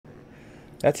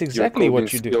That's exactly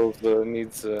what you do. Your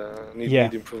coding skills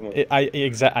need improvement.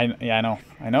 Yeah,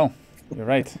 I know. You're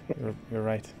right. You're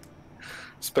right.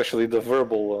 Especially the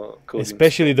verbal coding.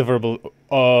 Especially the verbal.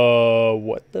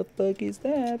 What the fuck is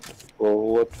that? Well,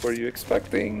 what were you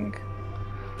expecting?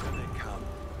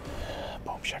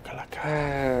 Boom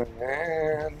shakalaka.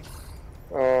 Man.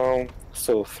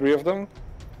 So 3 of them.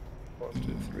 1, 2,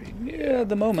 3. Yeah, at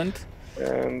the moment.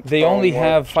 And they only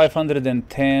have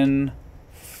 510,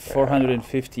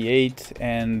 458,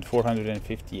 and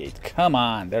 458. Come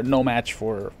on, they're no match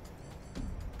for.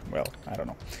 Well, I don't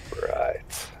know.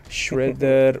 Right.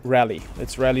 Shredder rally.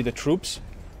 Let's rally the troops.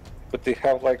 But they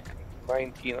have like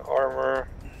 19 armor,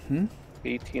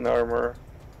 18 armor.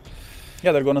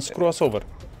 Yeah, they're gonna screw us over.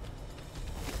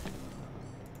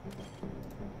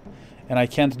 And I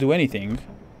can't do anything.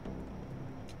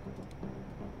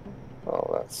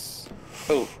 Oh, that's...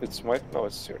 Oh, it's my... No,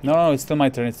 it's your turn. No, it's still my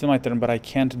turn. It's still my turn, but I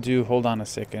can't do... Hold on a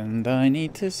second. I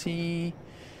need to see...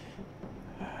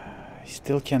 I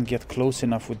still can't get close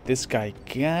enough with this guy.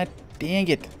 God dang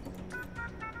it.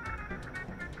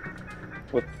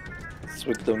 What's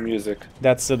with the music?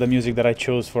 That's the music that I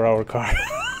chose for our car.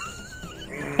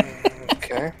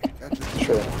 Okay.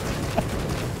 Sure.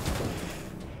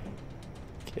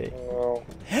 Okay. Well,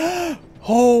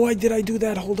 oh, why did I do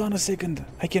that? Hold on a second.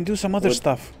 I can do some other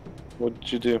stuff. What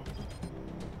did you do?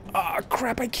 Ah,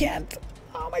 crap! I can't.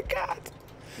 Oh my god.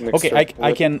 Next Okay,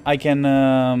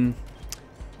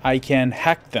 I can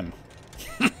hack them.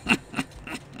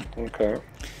 Okay.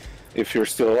 If you're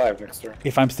still alive next turn.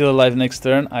 If I'm still alive next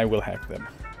turn, I will hack them.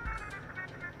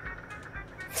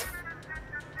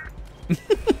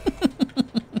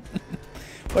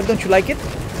 But don't you like it?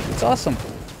 It's awesome.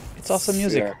 It's awesome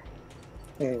music.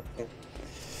 Yeah.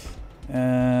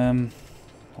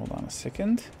 Hold on a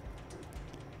second.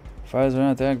 Fires an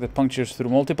attack that punctures through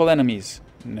multiple enemies.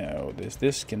 No,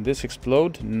 can this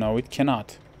explode? No, it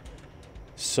cannot.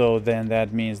 So then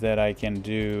that means that I can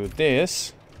do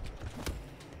this.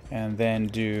 And then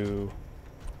do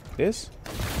this.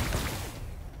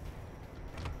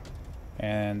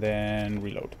 And then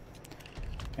reload.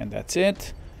 And that's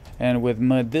it. And with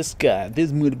this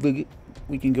motherfucker,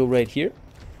 we can go right here.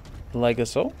 Like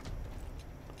so.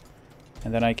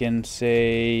 And then I can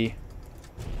say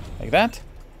like that.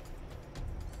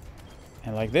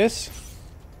 And like this.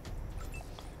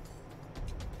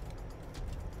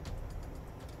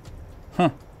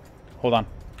 Huh. Hold on.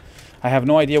 I have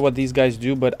no idea what these guys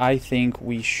do, but I think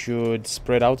we should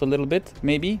spread out a little bit,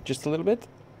 maybe, just a little bit.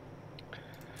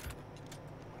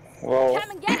 Well,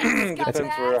 depends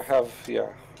where I have,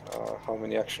 how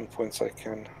many action points I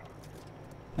can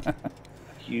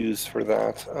use for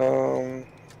that.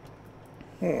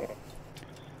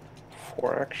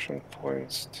 4 action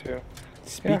points too.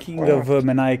 Speaking of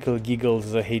maniacal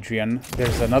giggles, Hadrian,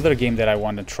 there's another game that I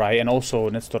want to try, and also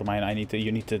Netstormine.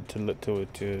 You need to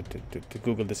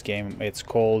Google this game. It's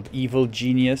called Evil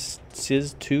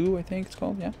Geniuses 2, I think it's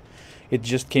called. Yeah, it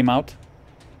just came out.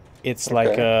 It's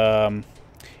like a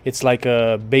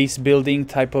base building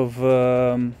type of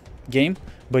game,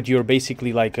 but you're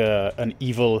basically like an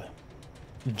evil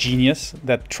genius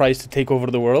that tries to take over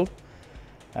the world.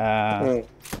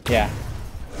 Yeah.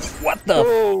 What the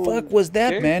fuck was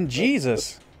that, man?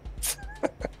 Jesus.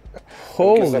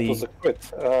 Holy. That was a crit.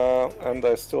 And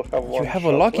I still have one. You have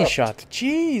a lucky shot.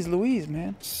 Jeez Louise,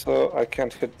 man. So I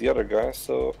can't hit the other guy,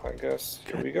 so I guess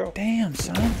here we go. Damn,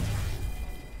 son.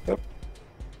 Yep.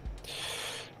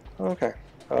 Okay.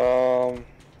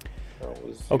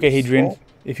 Okay, Hadrian,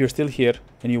 if you're still here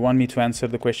and you want me to answer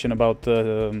the question about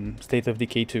State of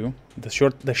Decay 2, the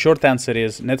short answer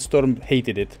is Netstorm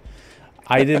hated it.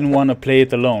 I didn't want to play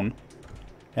it alone,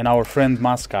 and our friend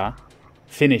Maska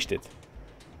finished it.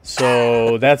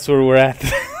 So that's where we're at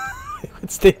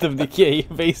with State of Decay,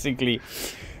 basically.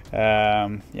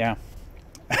 Yeah.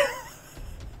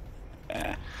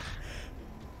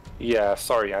 Yeah,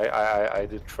 sorry, I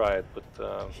did try it, but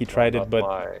he tried it,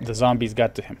 but the zombies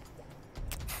got to him.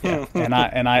 Yeah,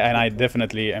 and I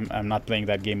definitely am not playing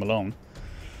that game alone.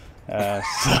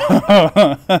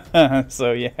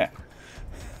 So yeah.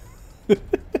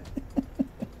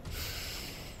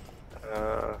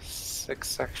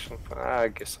 6 action. I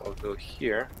guess I'll go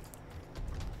here.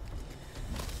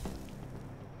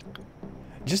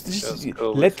 Just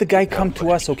let the guy come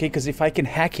to us, okay? Because if I can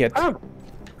hack it,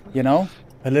 you know,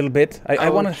 a little bit. I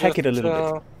want to hack it a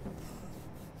little bit.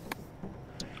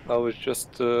 I was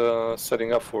just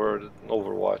setting up for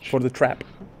Overwatch. For the trap.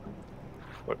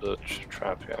 For the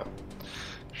trap, yeah.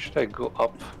 Should I go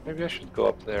up? Maybe I should go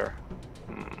up there.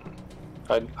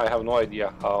 I have no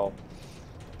idea how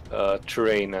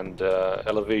terrain and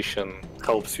elevation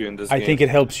helps you in this game. I think it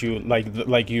helps you,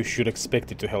 like you should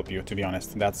expect it to help you. To be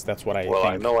honest, that's what I think. Well,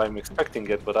 I know I'm expecting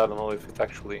it, but I don't know if it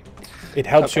actually. It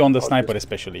helps you on the sniper,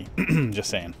 especially. Just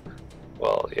saying.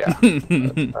 Well, yeah.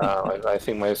 I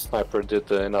think my sniper did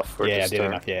enough for this. Yeah, did turn.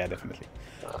 enough. Yeah, definitely.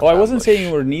 Oh, I wasn't saying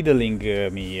you were needling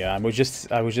me. I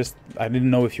didn't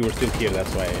know if you were still here.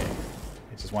 That's why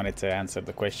I just wanted to answer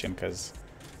the question, because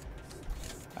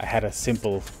I had a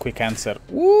simple, quick answer.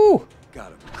 Woo!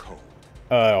 Got him cold.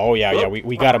 Oh yeah,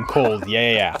 we got him cold.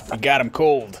 Yeah, we got him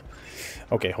cold.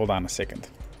 Okay, hold on a second.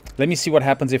 Let me see what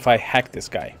happens if I hack this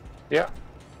guy. Yeah.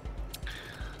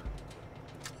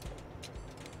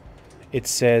 It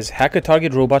says hack a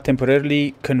target robot,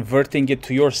 temporarily converting it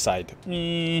to your side.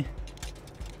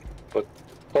 But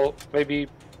well, maybe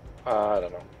I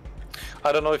don't know.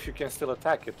 I don't know if you can still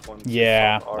attack it once.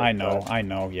 Yeah, I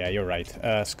know. Yeah, you're right.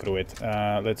 Screw it.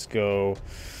 Let's go.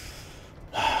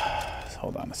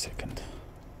 Hold on a second.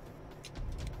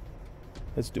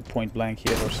 Let's do point blank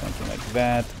here or something like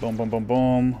that. Boom, boom, boom,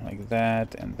 boom, like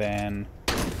that, and then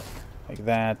like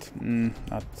that.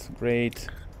 Not great.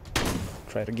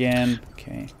 Try it again.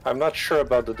 Okay. I'm not sure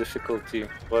about the difficulty,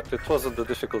 but it wasn't the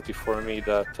difficulty for me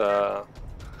that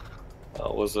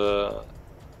was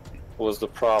the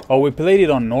problem. Oh, we played it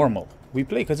on normal. We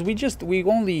played because it was just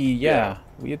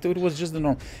the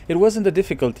normal. It wasn't the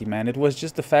difficulty, man. It was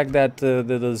just the fact that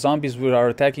the zombies are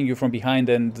attacking you from behind,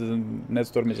 and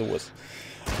Netstorm is a wuss.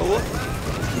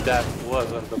 That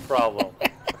wasn't the problem.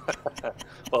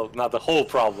 Well, not the whole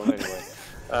problem anyway.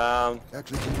 No,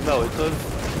 it was.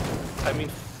 I mean,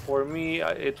 for me,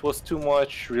 it was too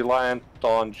much reliant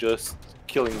on just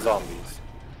killing zombies.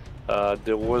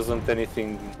 There wasn't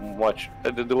anything much.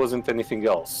 There wasn't anything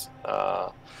else.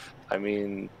 I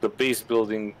mean, the base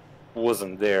building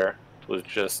wasn't there. It was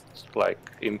just like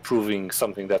improving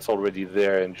something that's already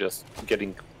there and just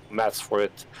getting mats for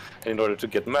it. And in order to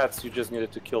get mats, you just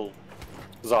needed to kill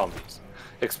zombies.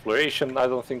 Exploration, I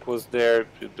don't think, was there.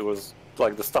 There was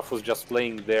like the stuff was just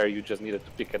laying there. You just needed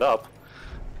to pick it up.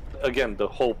 Again, the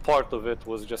whole part of it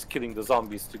was just killing the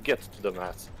zombies to get to the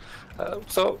mats.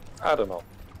 So I don't know.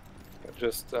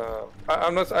 Just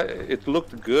I'm not. It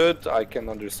looked good. I can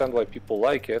understand why people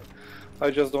like it.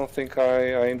 I just don't think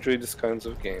I enjoy these kinds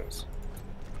of games.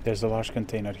 There's a large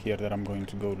container here that I'm going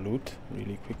to go loot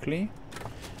really quickly.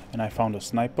 And I found a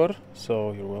sniper,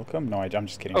 so you're welcome. No, I'm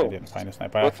just kidding. I didn't find a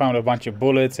sniper. I found a bunch of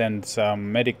bullets and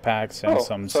some medic packs and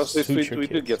some suture we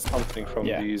kits. did get something from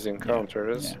these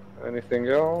encounters. Yeah. Anything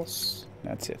else?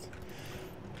 That's it.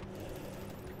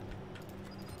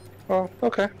 Well,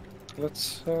 okay.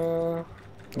 Let's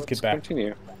get back.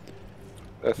 Continue.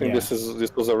 I think this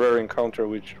was a rare encounter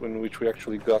in which we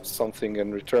actually got something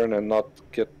in return and not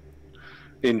get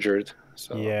injured.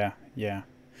 So yeah.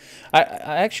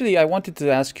 I wanted to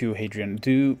ask you, Hadrian,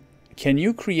 can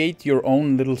you create your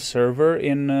own little server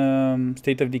in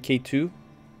State of Decay 2?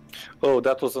 Oh,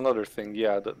 that was another thing.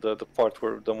 Yeah, the part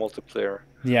where the multiplayer.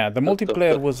 Yeah, the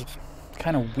multiplayer was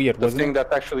kind of weird. The thing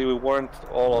that actually we weren't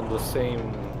all on the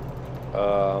same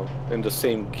in the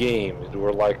same game.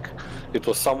 It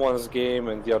was someone's game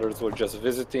and the others were just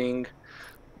visiting.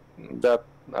 That,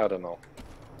 I don't know,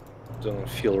 didn't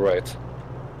feel right.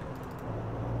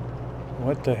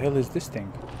 What the hell is this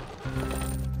thing?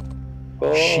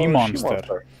 Oh,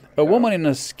 She-monster. A woman in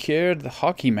a scared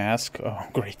hockey mask. Oh,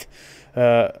 great.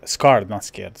 Scarred, not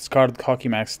scared. Scarred hockey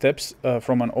mask steps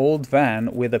from an old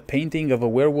van with a painting of a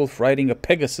werewolf riding a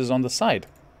Pegasus on the side.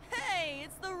 Hey,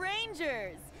 it's the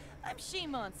Rangers. I'm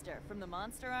She-monster from the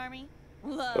Monster Army.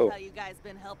 Love how you guys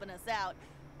been helping us out.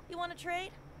 You want to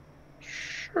trade?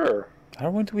 Sure.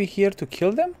 Aren't we here to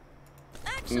kill them?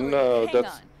 Actually, no, hang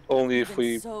that's on. only You've if been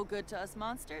we. so good to us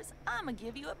monsters. I'ma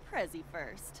give you a prezi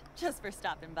first, just for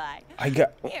stopping by. I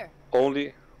got Here.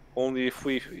 Only if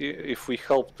we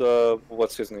help the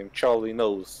what's his name, Charlie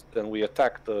Nose, then we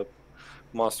attack the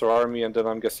Monster Army, and then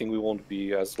I'm guessing we won't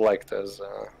be as liked as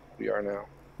we are now.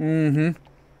 Mm-hmm.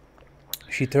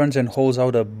 She turns and holds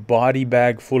out a body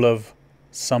bag full of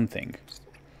something.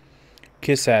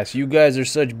 Kiss ass. You guys are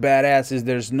such badasses.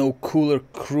 There's no cooler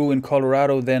crew in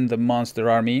Colorado than the Monster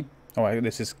Army. Oh,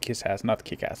 this is kiss ass, not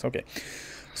kick ass. Okay.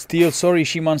 Steel, sorry,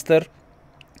 She-monster.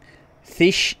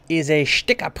 Fish is a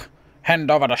stick up.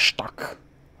 Hand over the stock.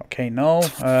 Okay, no.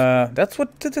 That's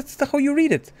how you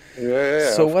read it.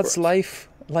 Yeah. So what's life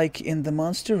like in the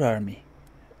Monster Army?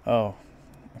 Oh,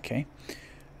 okay.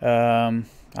 I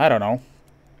don't know.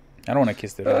 I don't want to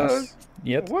kiss their ass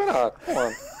yet. Why not? Come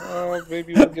on.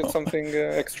 Maybe we'll get something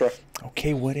extra.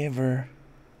 Okay, whatever.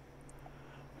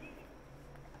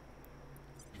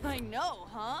 I know,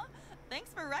 huh? Thanks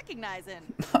for recognizing.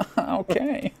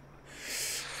 Okay.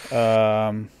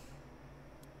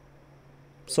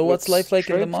 So what's life like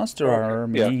in the Monster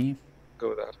Army? Yeah. Go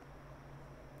with that.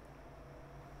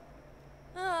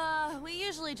 We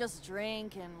usually just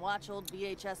drink and watch old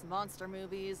VHS monster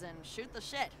movies and shoot the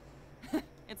shit.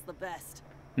 It's the best.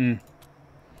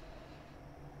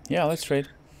 Yeah, let's trade.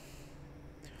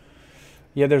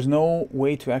 Yeah, there's no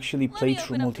way to actually play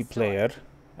true multiplayer.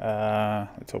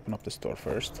 Let's open up the store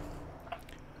first.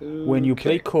 When you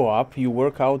play co-op, you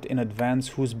work out in advance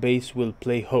whose base will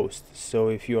play host. So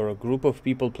if you're a group of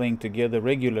people playing together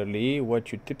regularly,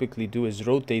 what you typically do is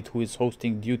rotate who is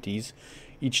hosting duties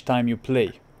each time you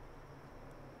play.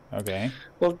 Okay.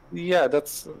 Well, yeah,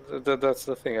 that's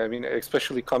the thing. I mean,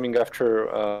 especially coming after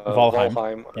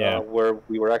Valheim, where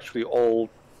we were actually all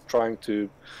trying to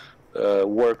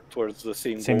work towards the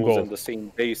same goals and the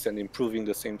same base and improving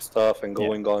the same stuff and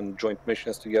going on joint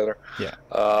missions together. Yeah.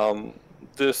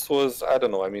 This was, I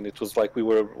don't know, I mean, it was like we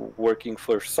were working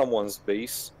for someone's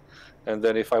base, and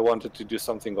then if I wanted to do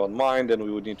something on mine, then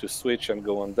we would need to switch and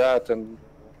go on that, and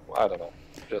I don't know.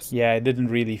 Just yeah, it didn't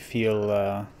really feel,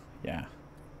 yeah,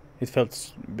 it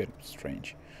felt a bit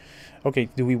strange. Okay,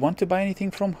 do we want to buy anything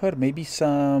from her? Maybe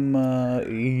some,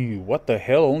 what the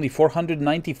hell, only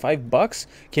 495 bucks?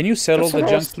 Can you sell all the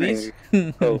junk, please?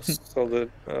 Oh, sell the,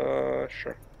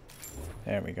 sure.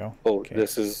 There we go. Oh, okay.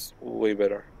 This is way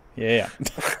better. Yeah.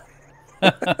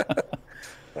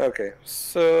 Okay,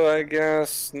 so I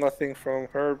guess nothing from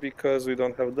her because we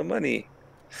don't have the money.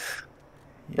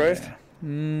 Right?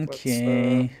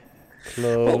 Okay.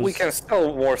 Close. Well, we can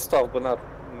sell more stuff, but not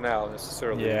now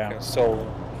necessarily. Yeah. We can sell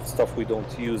stuff we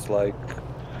don't use, like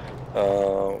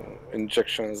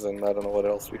injections and I don't know what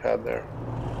else we had there.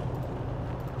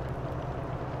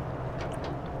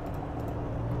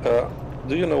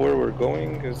 Do you know where we're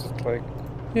going? Is it like...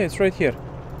 Yeah, it's right here.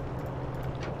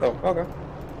 Oh, okay.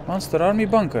 Monster Army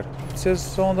Bunker. It says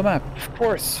so on the map. Of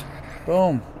course.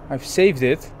 Boom. I've saved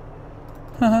it.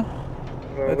 Haha.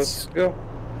 Let's go.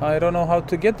 I don't know how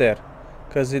to get there,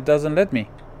 because it doesn't let me.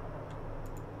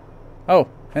 Oh,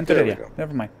 enter area.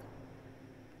 Never mind.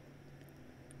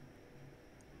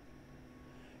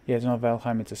 Yeah, it's not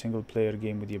Valheim, it's a single player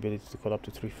game with the ability to call up to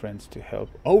 3 friends to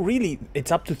help. Oh, really?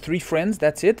 It's up to 3 friends?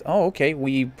 That's it? Oh, okay.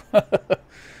 We...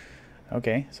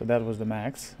 Okay, so that was the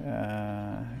max.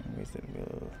 Wasted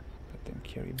will let them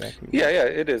carry back. Yeah,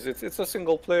 it is. It's a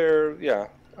single player. Yeah,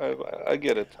 I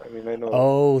get it. I mean, I know.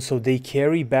 Oh, so they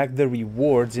carry back the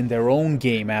rewards in their own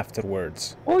game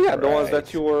afterwards. Well, yeah, the ones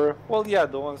that you were. Well, yeah,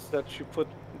 the ones that you put.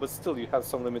 But still, you have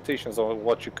some limitations on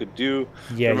what you could do.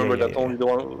 Yeah, remember that only the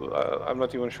one. I'm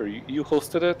not even sure. You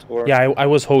hosted it, or yeah, I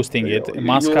was hosting it.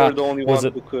 Maska were the only one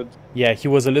who could. Yeah, he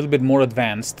was a little bit more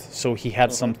advanced, so he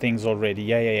had some things already.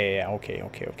 Yeah. Okay.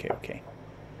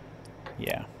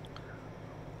 Yeah.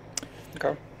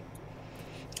 Okay.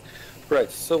 Right.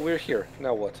 So we're here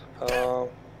now. What?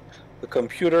 The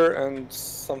computer and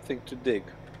something to dig.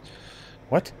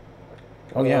 What?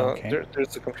 Oh yeah, okay.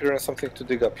 There's a computer and something to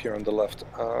dig up here on the left.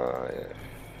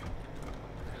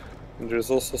 And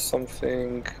there's also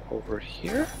something over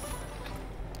here.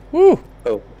 Woo!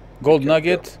 Oh. Gold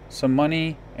nugget, some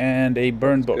money, and a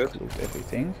burn book. Loot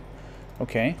everything.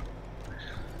 Okay.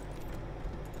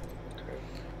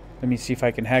 Let me see if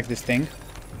I can hack this thing.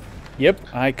 Yep,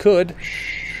 I could.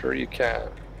 Sure you can.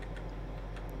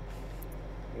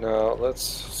 Now let's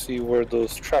see where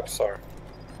those traps are.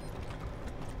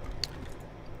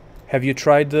 Have you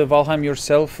tried Valheim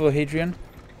yourself, Hadrian?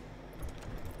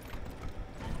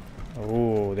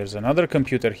 Oh, there's another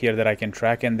computer here that I can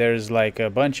track, and there's like a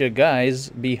bunch of guys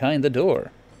behind the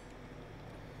door.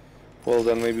 Well,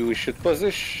 then maybe we should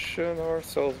position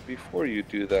ourselves before you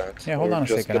do that. Yeah, hold on a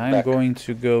second. I'm going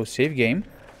to go save game,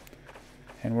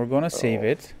 and we're gonna save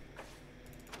it.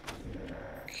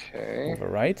 Okay.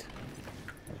 Overwrite.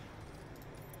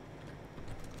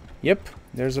 Yep,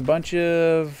 there's a bunch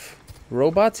of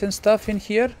robots and stuff in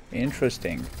here.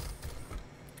 Interesting.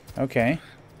 Okay.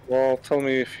 Well, tell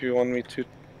me if you want me to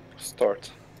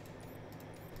start.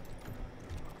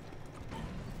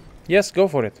 Yes, go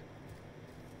for it.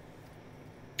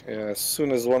 Yeah, as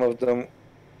soon as one of them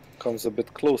comes a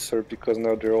bit closer, because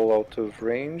now they're all out of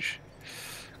range.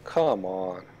 Come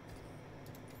on.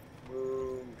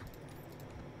 Move.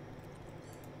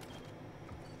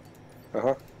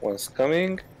 One's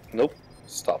coming. Nope.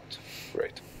 Stopped.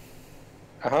 Great.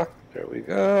 There we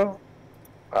go.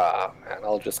 Ah, man,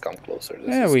 I'll just come closer.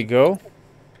 There we go.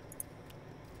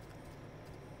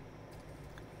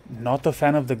 Not a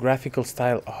fan of the graphical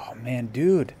style. Oh, man,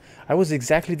 dude. I was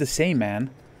exactly the same, man.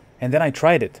 And then I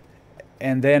tried it.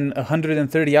 And then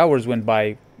 130 hours went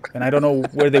by and I don't know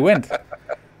where they went.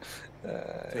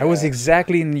 I was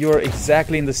exactly in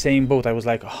the same boat. I was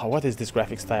like, oh, what is this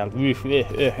graphic style?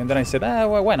 And then I said,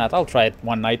 well, why not? I'll try it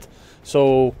one night.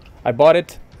 So I bought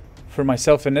it for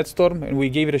myself and Netstorm, and we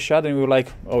gave it a shot, and we were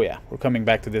like, oh yeah, we're coming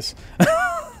back to this.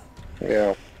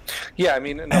 Yeah. Yeah, I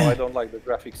mean, no, I don't like the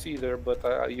graphics either,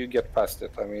 but you get past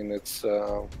it. I mean, it's,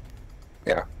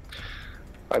 yeah.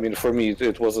 I mean, for me,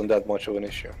 it wasn't that much of an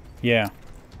issue. Yeah.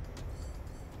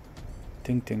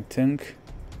 Tink, tink, tink.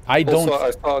 I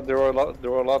saw there were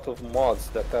a lot of mods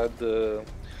that had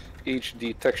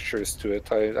HD textures to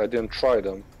it. I didn't try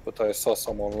them, but I saw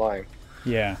some online.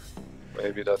 Yeah.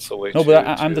 Maybe that's a way. No, but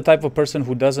I'm the type of person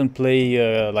who doesn't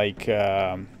play like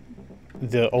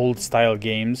the old style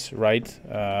games, right?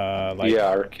 Like, yeah,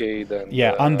 arcade and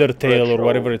Undertale retro. Or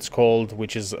whatever it's called,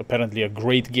 which is apparently a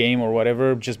great game or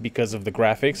whatever, just because of the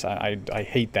graphics. I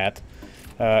hate that.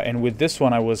 And with this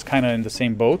one, I was kind of in the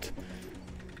same boat.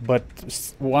 But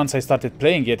once I started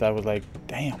playing it, I was like,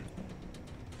 damn.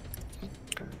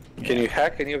 Can you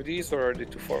hack any of these, or are they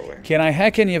too far away? Can I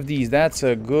hack any of these? That's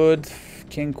a good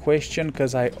fucking question,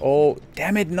 because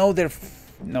damn it, no,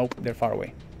 nope, they're far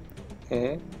away.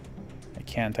 Mm-hmm. I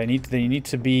can't. They need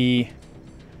to be.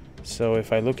 So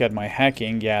if I look at my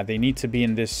hacking, yeah, they need to be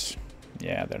in this.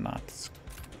 Yeah, they're not.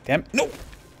 Damn, no.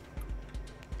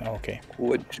 Okay.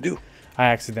 What'd you do? I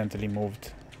accidentally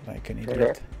moved like an idiot.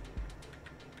 Okay.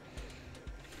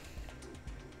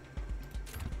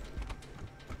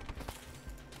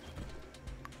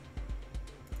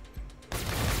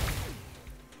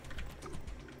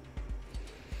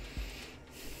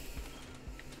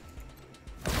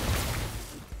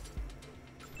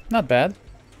 Not bad.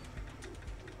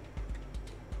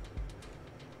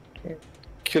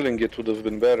 Killing it would have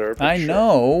been better. I sure.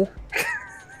 know.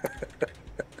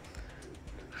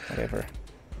 Whatever.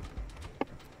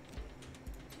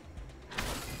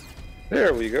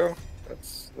 There we go.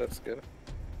 That's good.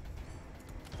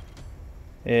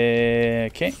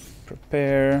 Okay.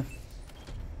 Prepare.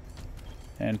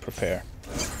 And prepare.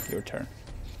 Your turn.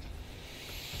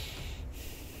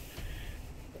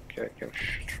 Okay, I can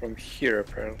shoot from here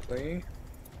apparently.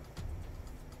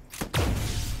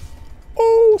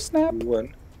 Oh, snap.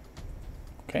 1.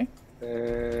 Okay.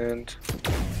 And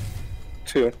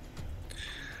 2.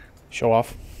 Show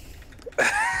off.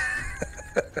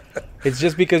 It's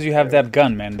just because you have that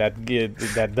gun, man, that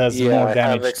does more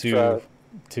damage to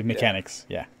mechanics.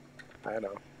 Yeah. I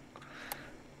know.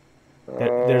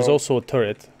 There's also a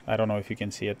turret. I don't know if you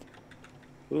can see it.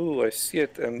 Ooh, I see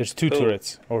it. And there's 2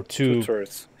 turrets, or two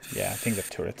turrets. Yeah, I think they're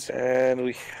turrets. And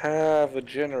we have a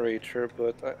generator,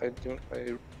 but I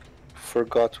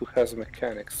forgot who has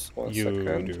mechanics. One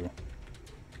second. You do.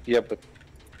 Yeah, but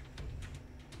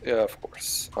yeah, of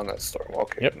course, on that storm.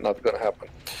 Okay, yep. Not gonna happen.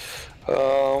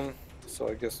 So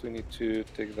I guess we need to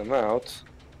take them out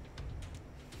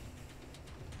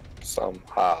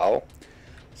somehow.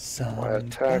 My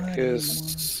attack is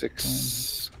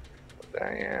 6.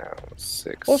 Damn,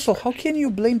 6. Also, how can you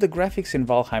blame the graphics in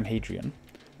Valheim, Hadrian,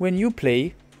 when you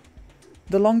play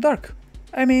The Long Dark?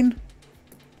 I mean,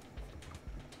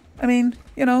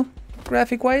 you know,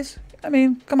 graphic-wise, I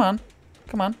mean, come on.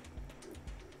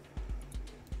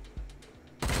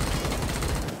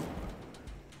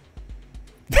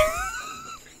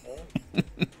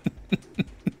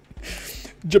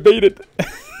 Debated.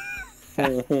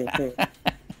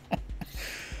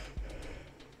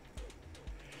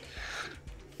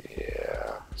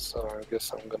 Yeah, so I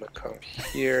guess I'm gonna come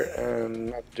here and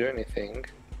not do anything.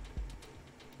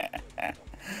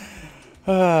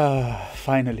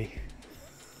 Finally.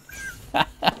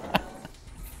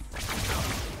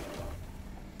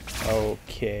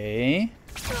 Okay.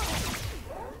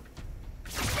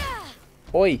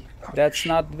 Oi, that's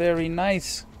not very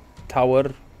nice.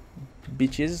 Tower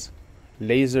bitches.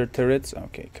 Laser turrets.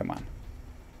 Okay, come on.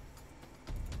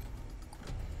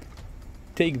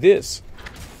 Take this.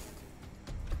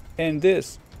 And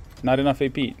this. Not enough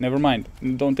AP. Never mind.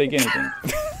 Don't take anything.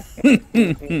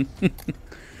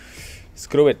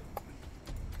 Screw it.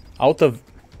 Out of...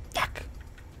 Fuck.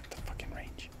 The fucking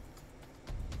range.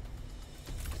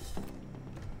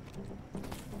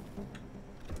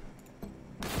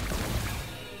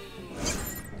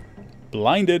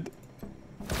 Blinded.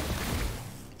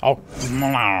 Oh.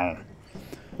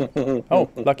 Oh,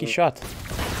 lucky shot.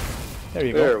 There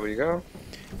you go. There we go.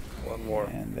 One more.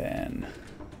 And then...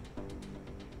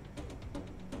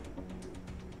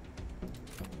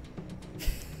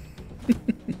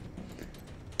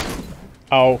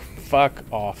 Oh, fuck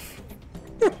off.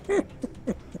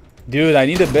 Dude, I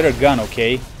need a better gun,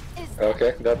 okay?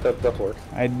 Okay, that works.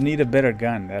 I need a better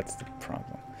gun, that's the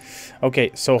problem.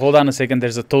 Okay, so hold on a second.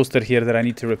 There's a toaster here that I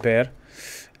need to repair.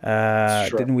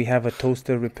 Sure. Didn't we have a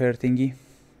toaster repair thingy?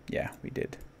 Yeah, we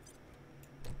did.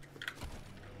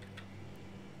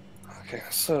 Okay,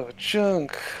 so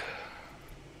junk.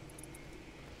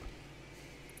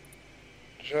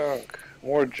 Junk.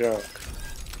 More junk.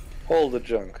 All the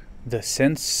junk. The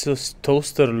Census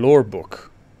Toaster Lore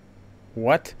Book.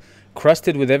 What?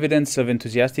 Crusted with evidence of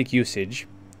enthusiastic usage.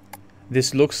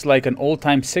 This looks like an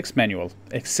old-time sex manual,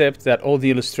 except that all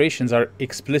the illustrations are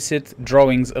explicit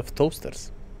drawings of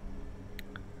toasters.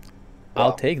 Wow.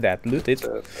 I'll take that. Loot it.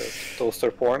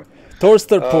 Toaster porn.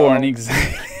 Toaster porn,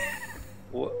 exactly.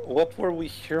 What were we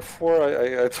here for?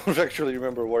 I don't actually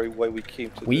remember why we came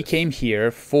to We this. came here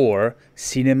for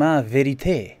Cinema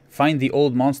Verite. Find the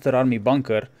old Monster Army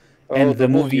bunker and the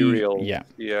movie reel. Yeah,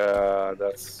 Yeah,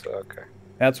 that's okay.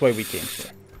 that's why we came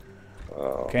here.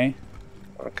 Okay.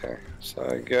 Okay. So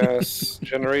I guess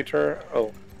generator.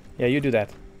 Oh. Yeah, you do that.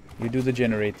 You do the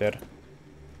generator.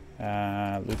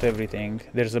 Loot everything.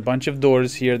 There's a bunch of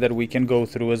doors here that we can go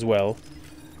through as well.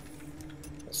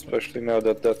 Especially now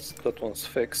that that one's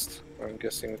fixed. I'm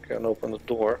guessing we can open the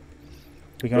door.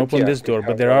 We can But open yeah, this we door, but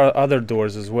have there are other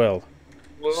doors as well.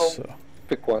 Well, So,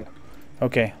 pick one.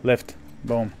 okay, left.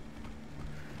 Boom.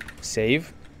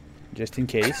 Save, just in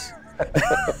case.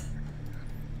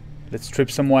 Let's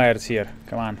trip some wires here.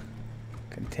 Come on.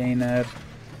 Container.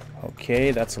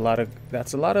 Okay, that's a lot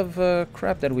of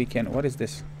crap that we can. What is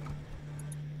this?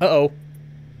 Uh-oh.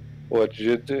 What'd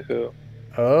you do?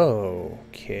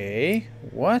 Okay.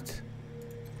 What?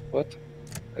 What?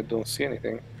 I don't see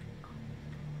anything.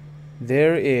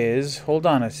 There is. Hold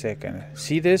on a second.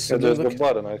 See this? Yeah, there's the Look,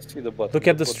 button. I see the button. look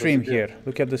at the What does stream it do? here.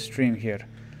 Look at the stream here.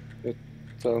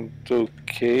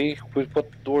 Okay.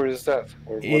 What door is that?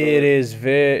 Or what It is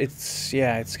very. It's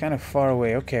yeah. It's kind of far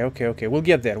away. Okay. We'll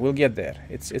get there. We'll get there.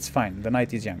 It's fine. The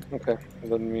night is young. Okay.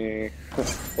 Let me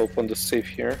open the safe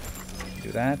here.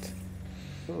 Do that.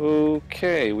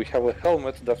 Okay. We have a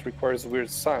helmet that requires weird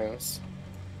science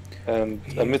and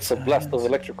Weird emits a blast of science.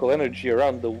 electrical energy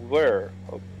around the wearer.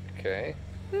 Okay.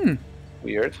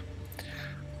 Weird.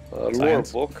 Lore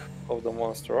Science. book of the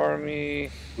Monster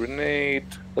Army. Grenade.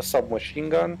 A submachine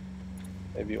gun.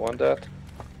 Maybe you want that.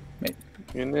 Me?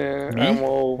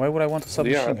 Ammo. Why would I want a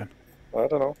submachine gun? I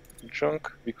don't know.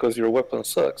 Junk because your weapon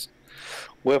sucks.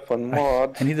 Weapon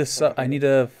mod. I need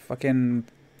a fucking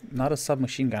not a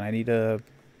submachine gun. I need a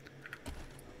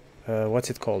what's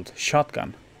it called?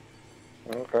 Shotgun.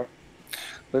 Okay.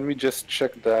 Let me just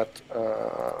check that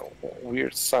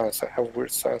weird science. I have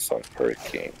weird science on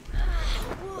Hurricane.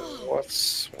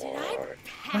 What's what?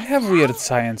 I have weird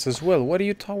science as well. What are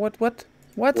you talking? What?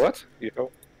 What? You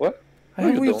know what? I No,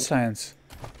 have you weird don't. science.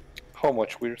 How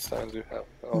much weird science do you have?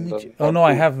 On the, Oh on no,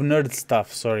 I two? have nerd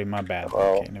stuff. Sorry, my bad.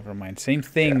 Oh. Okay, never mind. Same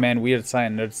thing, Yeah. man. Weird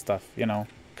science, nerd stuff. You know.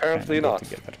 Apparently kinda go not.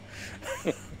 together.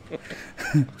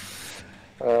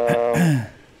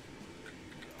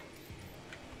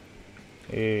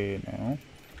 No.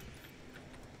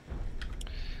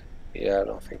 Yeah, I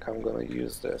don't think I'm gonna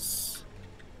use this.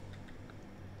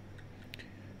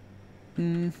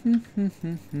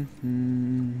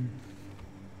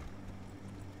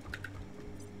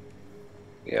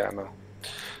 Yeah, no.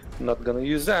 Not gonna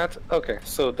use that. Okay,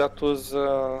 so that was...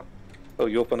 Oh,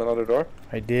 you opened another door?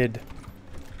 I did.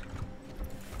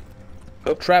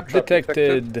 Oh, Trap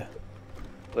detected.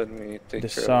 Let me take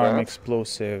Disarm care of that.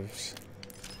 explosives.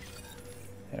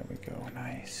 There we go.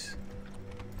 Nice.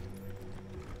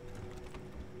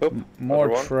 Oh, More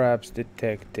another one. traps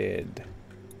detected.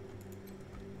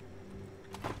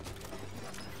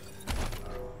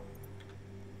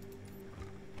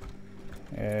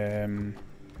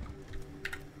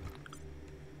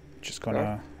 Just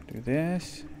gonna do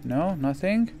this. No,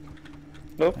 nothing.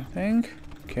 Nope. Nothing.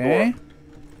 Okay.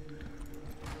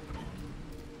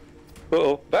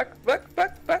 Uh-oh. Back.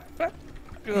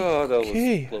 Oh, that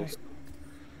Okay. was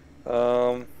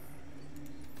close.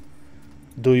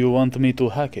 Do you want me to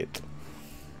hack it?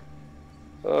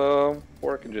 Or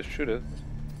I can just shoot it.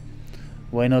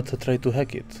 Why not try to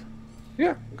hack it?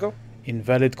 Yeah, go.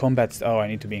 Invalid combat. Oh, I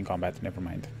need to be in combat. Never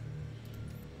mind.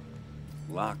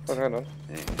 Locked. Oh, hang on.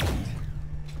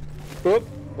 Oop.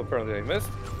 Apparently I missed.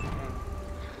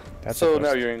 That's So a now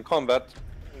first. you're in combat.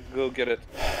 Go get it.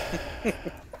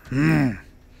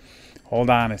 Hold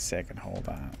on a second. Hold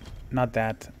on. Not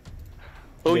that.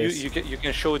 Oh, This. you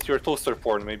can show it your toaster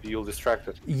porn. Maybe you'll distract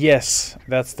it. Yes,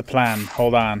 that's the plan.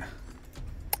 Hold on.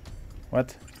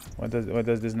 What? What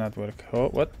does this not work? Oh,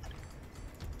 what?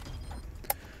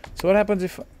 So what happens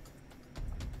if?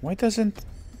 Why doesn't?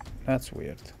 That's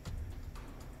weird.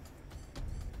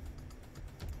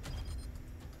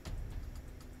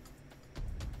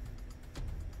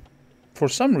 for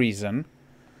some reason.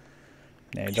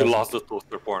 Yeah, you lost the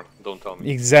toaster porn. Don't tell me.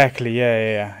 Exactly.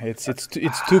 Yeah. It's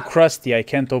too crusty. I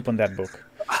can't open that book.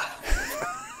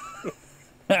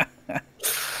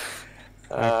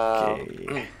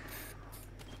 Okay.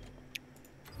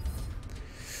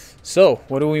 So,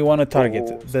 what do we want to target?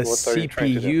 The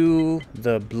CPU,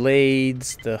 the blades,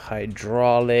 the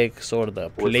hydraulics, or the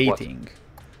plating?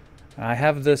 I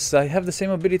have this. I have the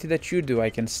same ability that you do. I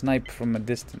can snipe from a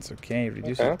distance. Okay,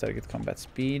 reduces target combat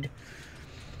speed.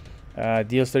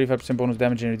 Deals 35% bonus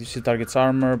damage and reduces target's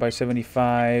armor by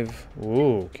 75.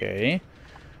 Ooh, okay.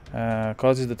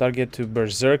 Causes the target to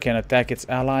berserk and attack its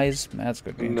allies. That's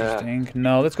good. Interesting.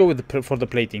 No, let's go with for the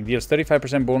plating. Deals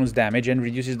 35% bonus damage and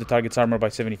reduces the target's armor by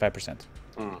 75%.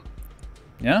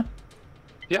 Yeah?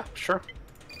 Yeah, sure.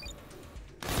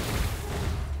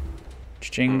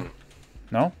 Ching.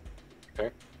 No? Okay.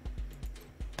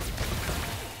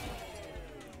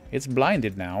 It's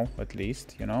blinded now, at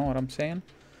least. You know what I'm saying?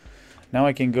 Now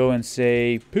I can go and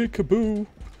say, peekaboo.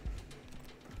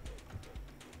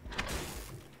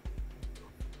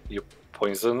 You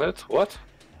poison it? What?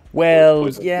 Well,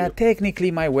 yeah,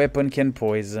 technically my weapon can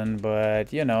poison,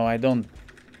 but, you know, I don't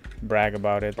brag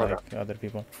about it like other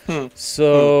people.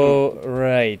 So,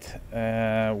 right.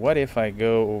 What if I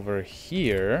go over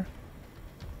here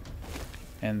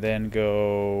and then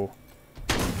go...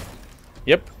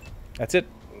 Yep, that's it.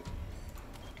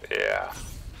 Yeah.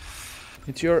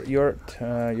 It's your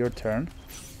turn.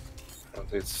 And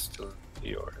it's still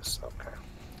yours. Okay.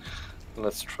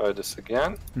 Let's try this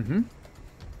again.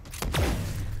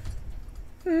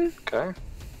 Okay.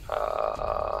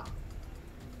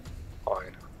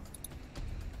 Fine.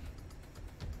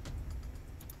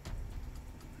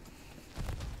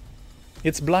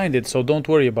 It's blinded, so don't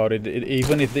worry about it.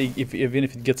 Even if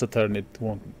it gets a turn, it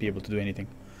won't be able to do anything.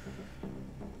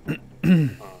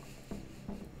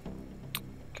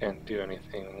 Can't do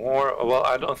anything more. Well,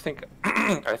 I don't think.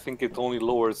 I think it only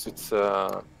lowers its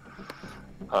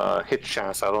hit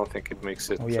chance. I don't think it makes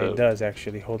it. Oh yeah, it does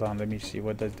actually. Hold on, let me see.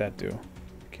 What does that do?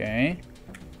 Okay.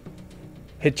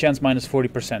 Hit chance minus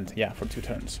 40%. Yeah, for 2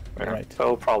 turns. Yeah, right.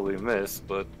 That'll probably miss,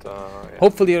 but yeah.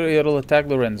 Hopefully it'll attack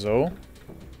Lorenzo.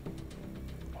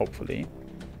 Hopefully.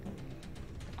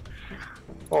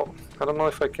 Well, I don't know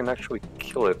if I can actually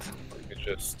kill it. Let me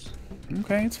just.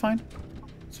 Okay, it's fine.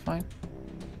 It's fine.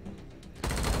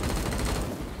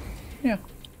 Yeah.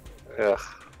 Yeah,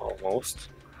 almost.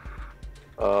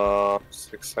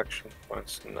 6 action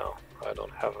points. No, I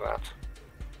don't have that.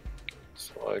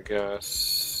 So I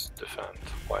guess defend.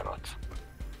 Why not?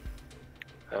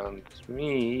 And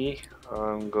me,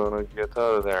 I'm gonna get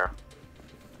out of there.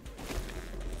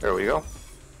 There we go.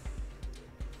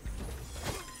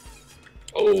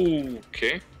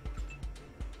 Okay.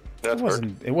 That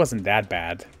it wasn't that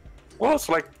bad. Well, it's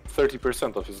like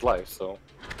 30% of his life, so.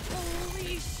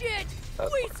 Holy shit!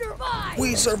 We survived!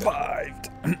 We survived!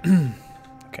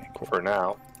 Okay, cool. For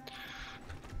now.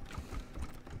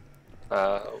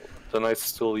 The knight's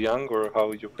still young, or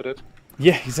how you put it?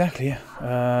 Yeah, exactly.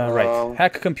 Yeah. Right.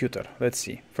 Hack computer. Let's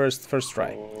see. First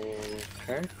try.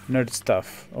 Okay. Nerd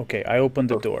stuff. Okay, I opened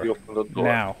the door. You opened the door.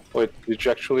 Now. Wait, did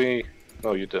you actually?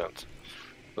 No, you didn't.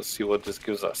 Let's see what this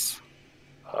gives us.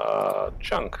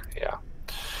 Junk. Yeah.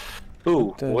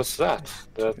 Ooh, what's that?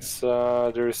 That's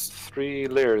there's 3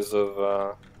 layers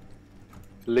of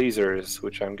lasers,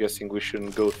 which I'm guessing we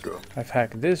shouldn't go through. I've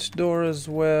hacked this door as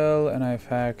well, and I've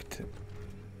hacked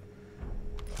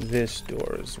this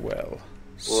door as well.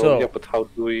 So yeah, but how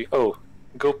do we? Oh,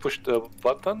 go push the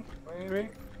button, maybe.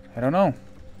 I don't know.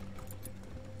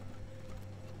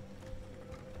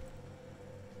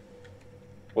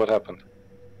 What happened?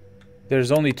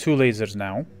 There's only 2 lasers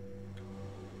now.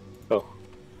 Oh,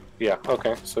 yeah.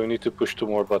 Okay, so we need to push 2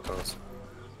 more buttons.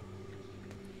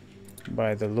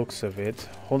 By the looks of it.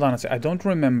 Hold on a sec. I don't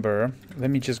remember. Let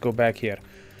me just go back here.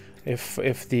 If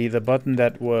the button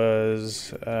that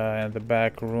was in the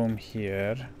back room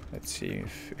here, let's see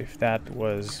if that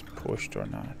was pushed or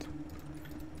not.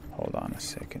 Hold on a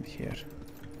second here.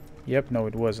 Yep, no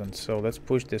it wasn't. So let's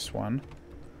push this one.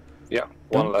 Yeah,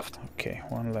 1 left. Okay,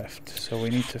 1 left. So we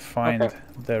need to find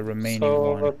the remaining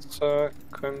one. Let's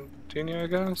continue, I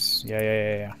guess.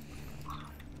 Yeah.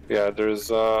 Yeah,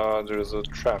 there's a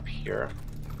trap here.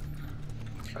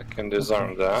 I can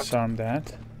disarm that. Disarm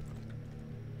that.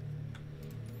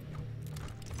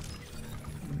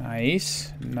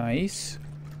 Nice, nice.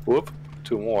 Whoop,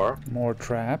 2 more. More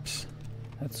traps.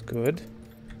 That's good.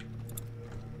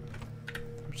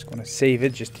 I'm just gonna save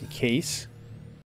it just in case.